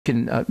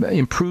can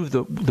improve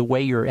the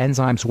way your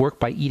enzymes work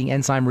by eating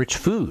enzyme-rich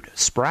food,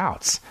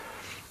 sprouts,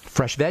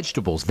 fresh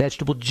vegetables,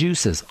 vegetable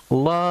juices.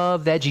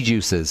 Love veggie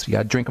juices. You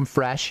got to drink them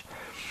fresh.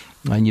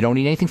 And you don't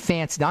need anything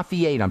fancy. Not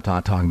V8 I'm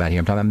talking about here.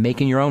 I'm talking about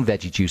making your own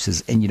veggie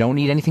juices. And you don't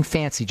need anything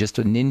fancy. Just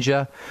a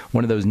Ninja,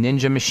 one of those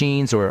Ninja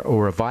machines or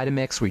a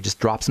Vitamix where you just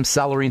drop some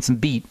celery and some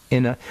beet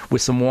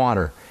with some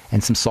water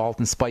and some salt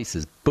and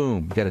spices.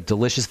 Boom. You got a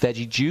delicious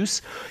veggie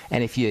juice.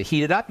 And if you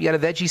heat it up, you got a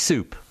veggie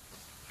soup.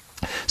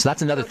 So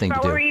that's another thing to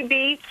do. Celery,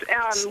 beets,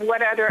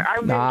 what other?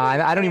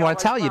 I don't even want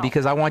to tell you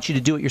because I want you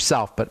to do it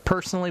yourself. But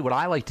personally, what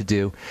I like to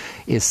do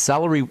is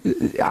celery.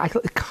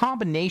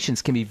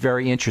 Combinations can be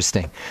very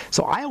interesting.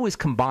 So I always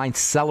combine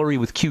celery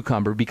with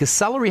cucumber because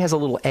celery has a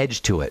little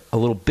edge to it, a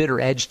little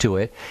bitter edge to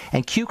it,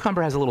 and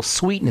cucumber has a little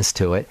sweetness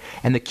to it,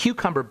 and the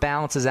cucumber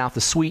balances out the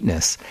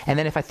sweetness. And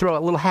then if I throw a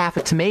little half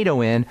a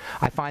tomato in,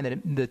 I find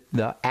that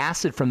the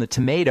acid from the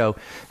tomato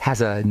has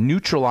a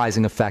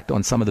neutralizing effect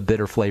on some of the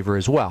bitter flavor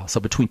as well.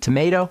 So between tomato,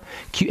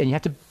 and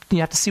you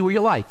have to see where you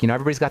like.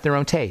 Everybody's got their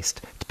own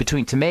taste.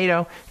 Between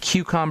tomato,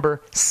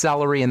 cucumber,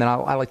 celery, and then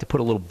I like to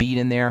put a little beet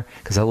in there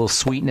because a little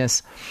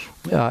sweetness.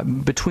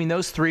 Between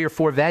those 3 or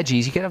 4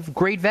 veggies, you get a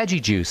great veggie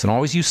juice. And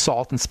always use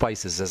salt and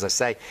spices, as I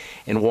say,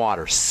 in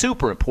water.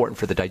 Super important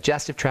for the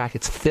digestive tract.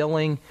 It's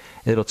filling.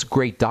 It's a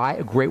great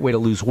diet, a great way to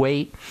lose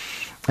weight.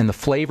 And the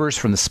flavors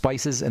from the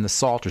spices and the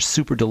salt are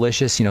super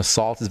delicious.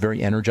 Salt is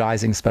very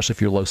energizing, especially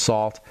if you're low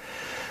salt.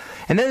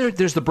 And then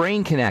there's the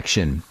brain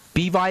connection.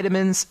 B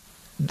vitamins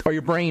are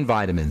your brain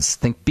vitamins.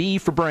 Think B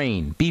for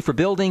brain. B for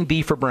building,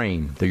 B for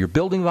brain. They're your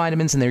building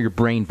vitamins and they're your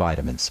brain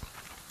vitamins.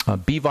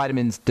 B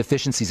vitamins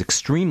deficiency is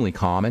extremely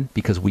common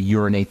because we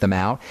urinate them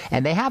out.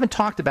 And they haven't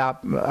talked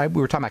about,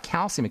 we were talking about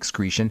calcium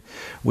excretion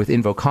with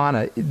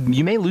Invokana.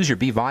 You may lose your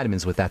B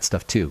vitamins with that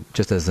stuff too,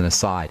 just as an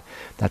aside.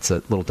 That's a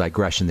little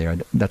digression there.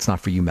 That's not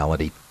for you,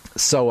 Melody.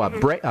 So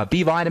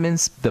B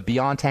vitamins, the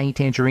Beyond Tangy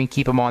Tangerine,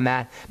 keep him on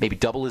that. Maybe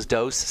double his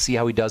dose. See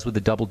how he does with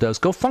the double dose.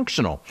 Go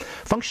functional.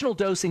 Functional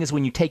dosing is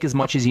when you take as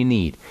much as you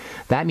need.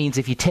 That means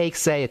if you take,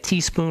 say, a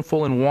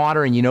teaspoonful in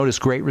water and you notice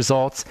great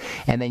results,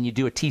 and then you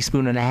do a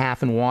teaspoon and a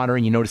half in water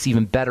and you notice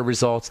even better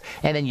results,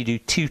 and then you do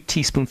 2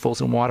 teaspoonfuls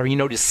in water and you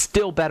notice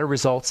still better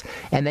results,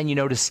 and then you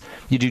notice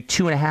you do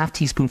 2.5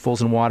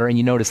 teaspoonfuls in water and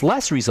you notice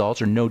less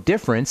results or no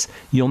difference,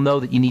 you'll know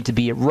that you need to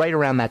be right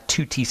around that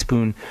 2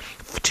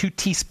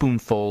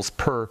 teaspoonfuls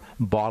per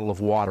bottle of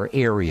water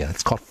area.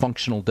 It's called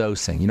functional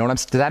dosing.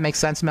 Does that make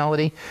sense,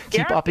 Melody?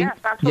 Keep upping. Yes,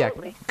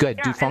 absolutely. Yeah, good.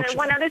 Yeah, do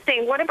functional. And one other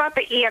thing. What about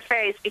the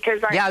EFAs?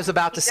 Because I was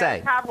about to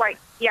say. I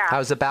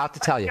was about to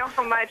tell you. I know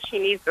how much he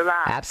needs of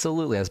that.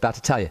 Absolutely. I was about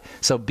to tell you.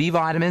 So B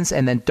vitamins,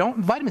 and then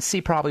vitamin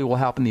C probably will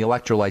help in the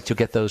electrolytes. You'll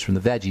get those from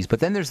the veggies. But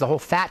then there's the whole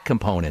fat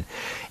component,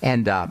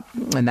 and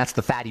that's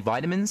the fatty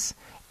vitamins.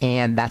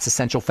 And that's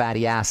essential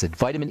fatty acid.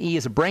 Vitamin E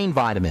is a brain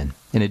vitamin,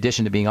 in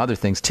addition to being other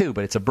things too,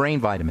 but it's a brain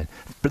vitamin.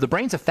 But the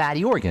brain's a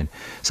fatty organ,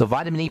 so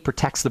vitamin E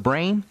protects the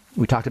brain.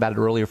 We talked about it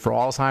earlier for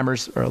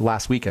Alzheimer's, or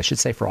last week, I should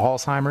say, for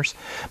Alzheimer's,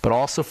 but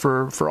also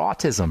for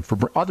autism,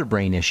 for other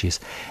brain issues.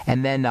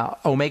 And then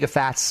omega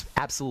fats,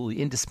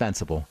 absolutely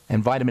indispensable.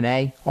 And vitamin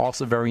A,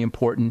 also very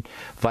important.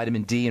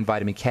 Vitamin D and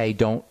vitamin K,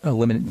 don't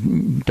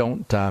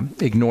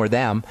ignore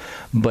them,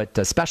 but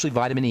especially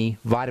vitamin E,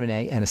 vitamin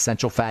A, and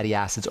essential fatty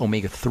acids,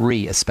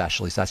 omega-3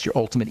 especially. So that's your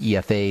ultimate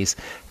EFAs.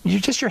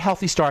 Just your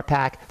Healthy Start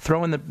Pack.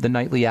 Throw in the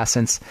Nightly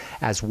Essence,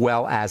 as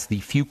well as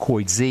the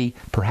Fucoid Z,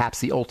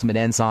 perhaps the ultimate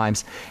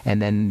enzymes,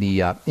 and then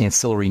the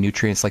ancillary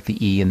nutrients like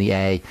the E and the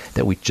A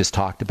that we just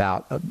talked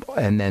about,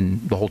 and then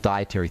the whole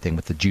dietary thing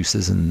with the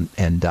juices and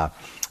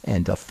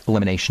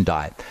elimination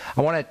diet.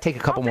 I want to take a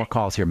couple more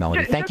calls here,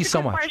 Melody. Thank you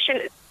so much.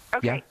 Question.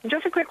 Okay, yeah?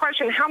 Just a quick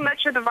question. How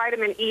much of the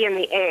vitamin E and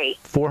the A?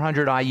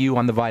 400 IU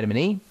on the vitamin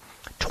E,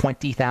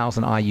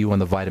 20,000 IU on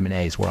the vitamin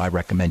A is where I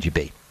recommend you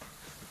be.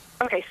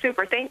 Okay,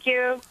 super. Thank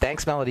you.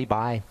 Thanks, Melody.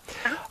 Bye.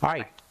 All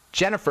right,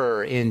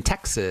 Jennifer in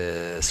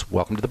Texas.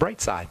 Welcome to the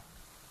bright side.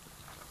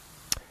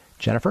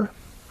 Jennifer?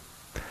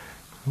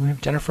 We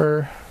have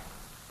Jennifer.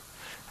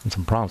 And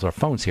some problems with our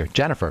phones here.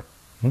 Jennifer.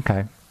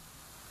 Okay.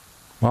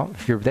 Well,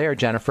 if you're there,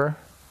 Jennifer.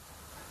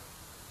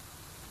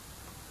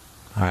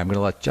 All right, I'm going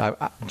to let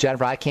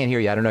Jennifer, I can't hear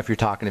you. I don't know if you're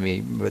talking to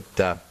me, but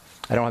I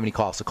don't have any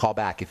calls, so call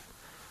back.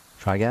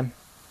 Try again.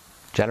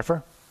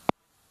 Jennifer?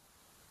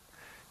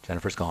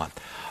 Jennifer's gone.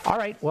 All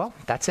right, well,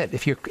 that's it.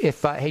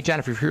 Hey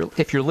Jennifer,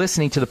 if you're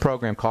listening to the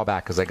program, call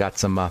back because I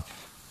got no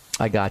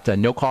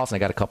calls and I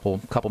got a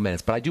couple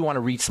minutes. But I do want to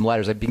read some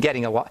letters. I've been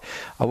getting a lot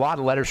of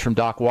letters from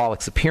Doc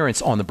Wallach's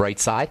appearance on the Bright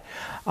Side.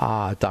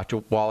 Dr.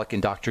 Wallach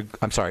and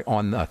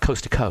on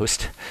Coast to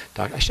Coast.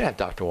 I should have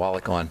Dr.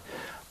 Wallach on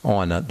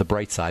the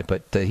Bright Side,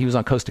 but he was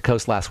on Coast to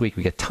Coast last week.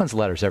 We get tons of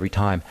letters every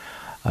time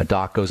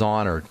Doc goes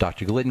on, or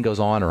Dr. Glidden goes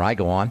on, or I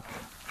go on.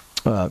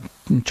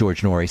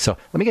 George Norrie. So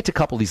let me get to a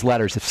couple of these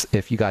letters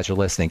if you guys are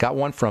listening. Got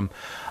one from,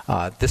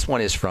 this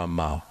one is from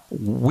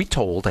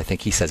Wetold, I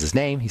think he says his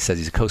name. He says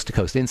he's a Coast to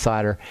Coast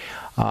insider.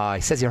 He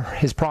says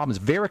his problem is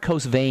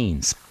varicose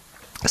veins.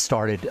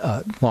 started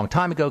a long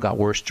time ago, got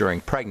worse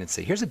during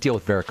pregnancy. Here's the deal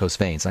with varicose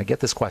veins. I get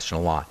this question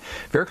a lot.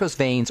 Varicose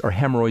veins are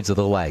hemorrhoids of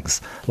the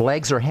legs.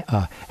 Legs are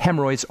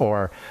hemorrhoids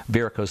or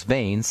varicose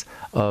veins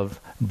of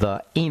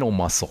the anal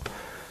muscle.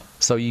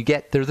 So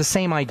they're the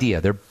same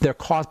idea. They're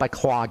caused by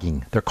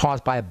clogging. They're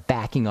caused by a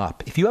backing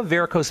up. If you have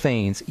varicose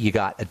veins, you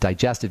got a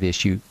digestive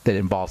issue that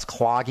involves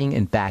clogging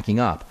and backing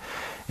up.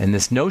 And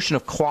this notion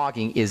of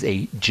clogging is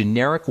a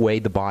generic way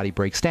the body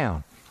breaks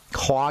down.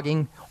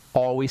 Clogging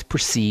always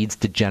precedes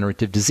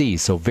degenerative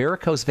disease. So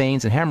varicose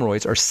veins and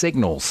hemorrhoids are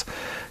signals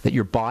that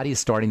your body is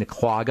starting to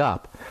clog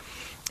up.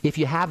 If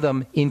you have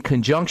them in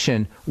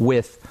conjunction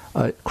with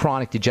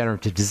chronic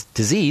degenerative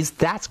disease,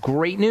 that's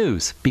great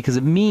news, because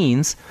it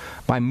means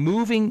by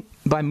moving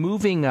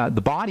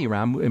the body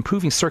around,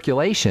 improving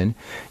circulation,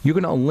 you're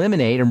going to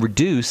eliminate and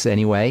reduce,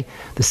 anyway,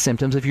 the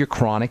symptoms of your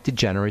chronic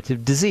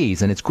degenerative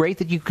disease. And it's great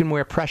that you can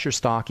wear pressure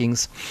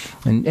stockings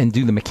and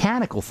do the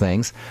mechanical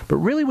things, but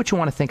really what you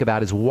want to think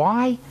about is,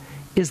 why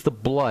is the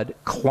blood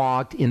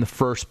clogged in the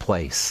first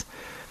place?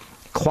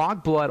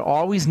 Clogged blood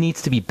always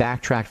needs to be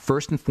backtracked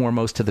first and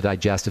foremost to the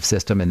digestive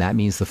system, and that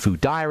means the food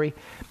diary,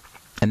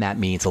 and that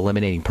means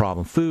eliminating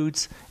problem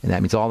foods, and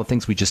that means all the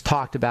things we just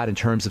talked about in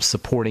terms of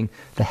supporting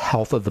the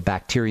health of the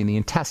bacteria in the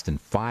intestine,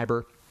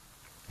 fiber,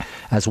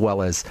 as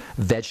well as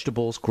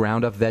vegetables,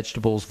 ground up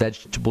vegetables,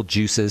 vegetable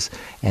juices,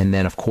 and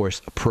then, of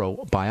course,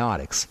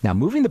 probiotics. Now,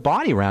 moving the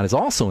body around is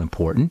also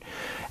important,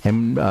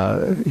 and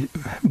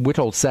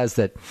Whithold says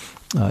that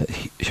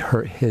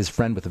his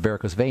friend with the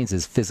varicose veins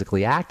is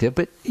physically active,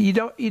 but you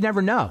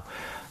never know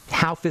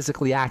how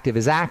physically active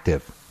is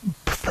active.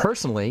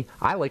 Personally,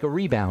 I like a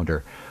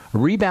rebounder. A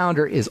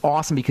rebounder is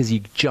awesome because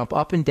you jump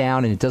up and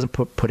down and it doesn't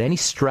put any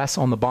stress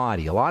on the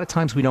body. A lot of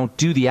times we don't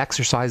do the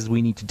exercises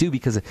we need to do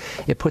because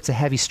it puts a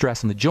heavy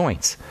stress on the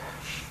joints.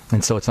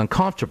 And so it's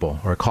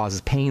uncomfortable, or it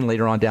causes pain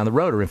later on down the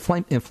road, or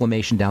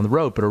inflammation down the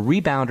road. But a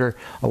rebounder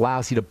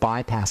allows you to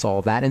bypass all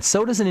of that. And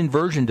so does an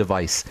inversion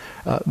device,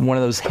 one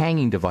of those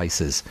hanging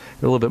devices.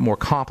 They're a little bit more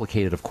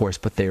complicated, of course,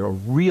 but they are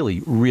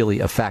really, really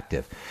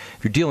effective.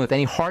 If you're dealing with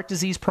any heart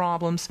disease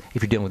problems,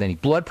 if you're dealing with any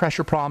blood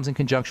pressure problems in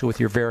conjunction with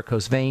your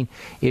varicose vein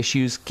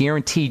issues,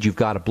 guaranteed you've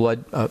got a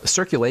blood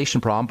circulation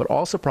problem, but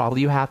also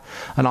probably you have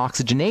an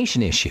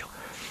oxygenation issue.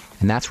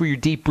 And that's where your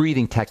deep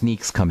breathing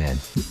techniques come in.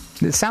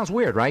 It sounds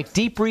weird, right?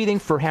 Deep breathing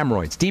for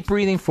hemorrhoids, deep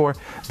breathing for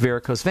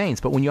varicose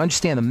veins. But when you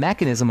understand the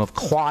mechanism of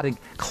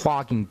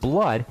clogging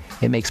blood,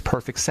 it makes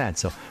perfect sense.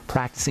 So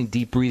practicing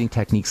deep breathing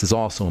techniques is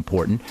also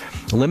important.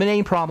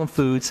 Eliminating problem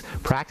foods,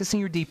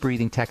 practicing your deep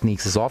breathing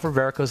techniques is all for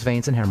varicose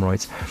veins and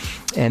hemorrhoids.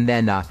 And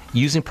then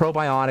using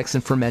probiotics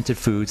and fermented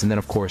foods. And then,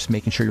 of course,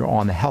 making sure you're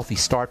on the Healthy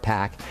Start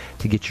Pack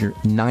to get your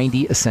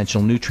 90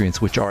 essential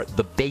nutrients, which are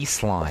the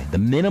baseline, the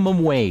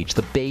minimum wage,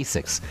 the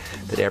basics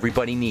that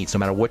everybody needs, no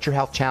matter what your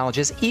health challenge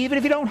is. Even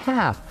if you don't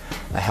have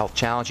a health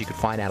challenge, you can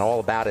find out all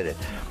about it at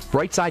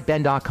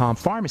brightsideben.com,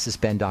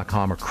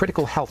 pharmacistben.com, or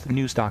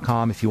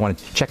criticalhealthnews.com. If you want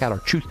to check out our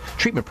Truth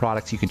Treatment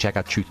products, you can check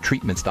out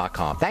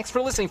truthtreatments.com. Thanks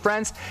for listening,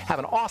 friends. Have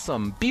an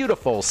awesome,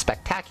 beautiful,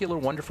 spectacular,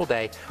 wonderful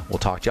day. We'll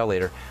talk to y'all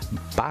later.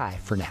 Bye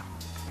for now.